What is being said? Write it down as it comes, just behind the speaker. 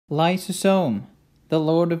Lysosome, the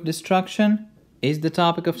Lord of Destruction, is the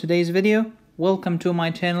topic of today's video. Welcome to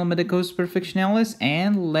my channel Medicosis,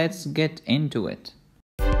 and let's get into it.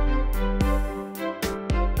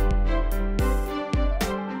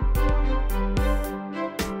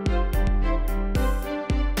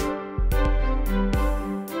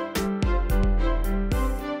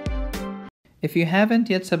 If you haven't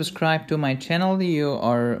yet subscribed to my channel, you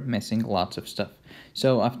are missing lots of stuff.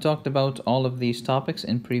 So I've talked about all of these topics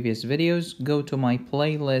in previous videos. Go to my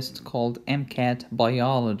playlist called MCAT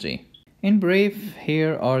Biology. In brief,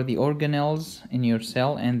 here are the organelles in your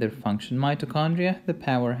cell and their function. Mitochondria, the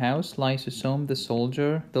powerhouse. Lysosome, the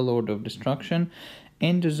soldier, the lord of destruction.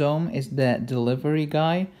 Endosome is the delivery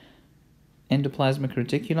guy. Endoplasmic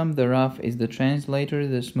reticulum, the rough is the translator,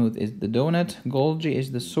 the smooth is the donut. Golgi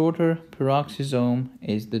is the sorter. Peroxisome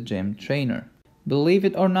is the gym trainer. Believe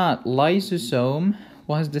it or not, lysosome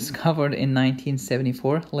was discovered in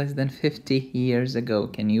 1974, less than 50 years ago.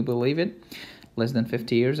 Can you believe it? Less than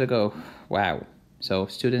 50 years ago. Wow. So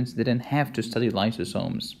students didn't have to study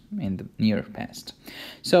lysosomes in the near past.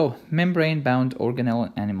 So, membrane-bound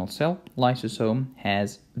organelle animal cell. Lysosome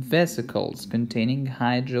has vesicles containing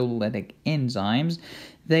hydrolytic enzymes.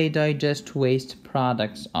 They digest waste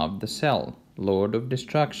products of the cell. Lord of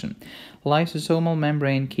destruction. Lysosomal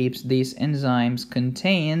membrane keeps these enzymes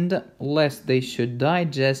contained lest they should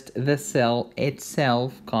digest the cell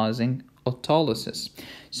itself, causing autolysis.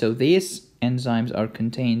 So these enzymes are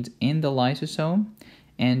contained in the lysosome,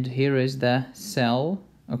 and here is the cell.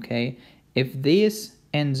 Okay, if these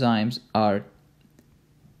enzymes are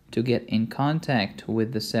to get in contact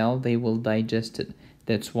with the cell, they will digest it.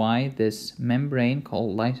 That's why this membrane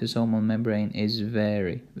called lysosomal membrane is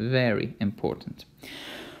very, very important.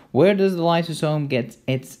 Where does the lysosome get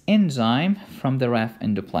its enzyme? From the rough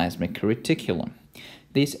endoplasmic reticulum.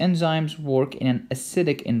 These enzymes work in an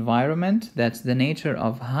acidic environment. That's the nature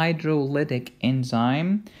of hydrolytic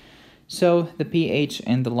enzyme. So the pH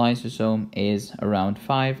in the lysosome is around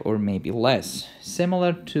 5 or maybe less.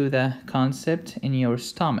 Similar to the concept in your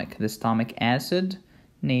stomach. The stomach acid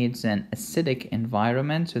needs an acidic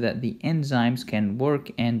environment so that the enzymes can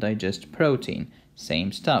work and digest protein.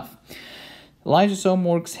 Same stuff. Lysosome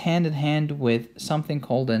works hand in hand with something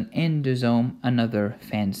called an endosome, another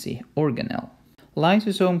fancy organelle.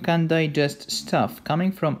 Lysosome can digest stuff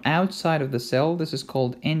coming from outside of the cell. This is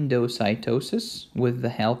called endocytosis with the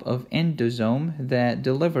help of endosome, the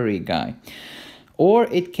delivery guy. Or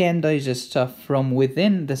it can digest stuff from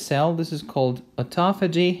within the cell. This is called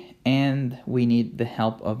autophagy, and we need the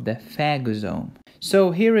help of the phagosome.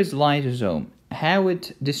 So here is lysosome. How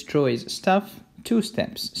it destroys stuff? 2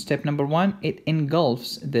 steps. Step number 1, it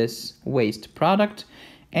engulfs this waste product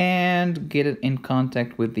and get it in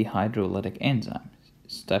contact with the hydrolytic enzyme.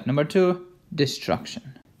 Step number 2,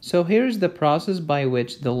 destruction. So here's the process by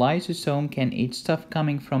which the lysosome can eat stuff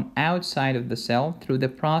coming from outside of the cell through the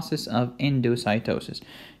process of endocytosis.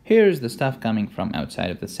 Here's the stuff coming from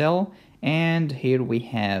outside of the cell, and here we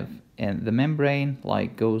have the membrane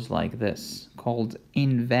goes like this, called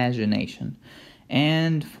invagination,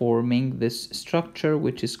 and forming this structure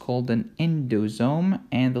which is called an endosome,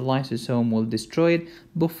 and the lysosome will destroy it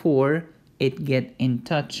before it get in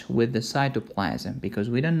touch with the cytoplasm, because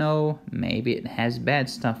we don't know, maybe it has bad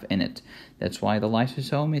stuff in it. That's why the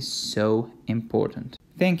lysosome is so important.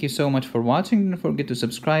 Thank you so much for watching. Don't forget to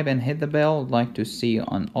subscribe and hit the bell. I'd like to see you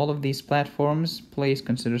on all of these platforms. Please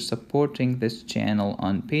consider supporting this channel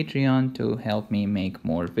on Patreon to help me make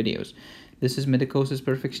more videos. This is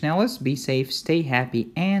Medicosis. Be safe, stay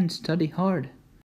happy, and study hard.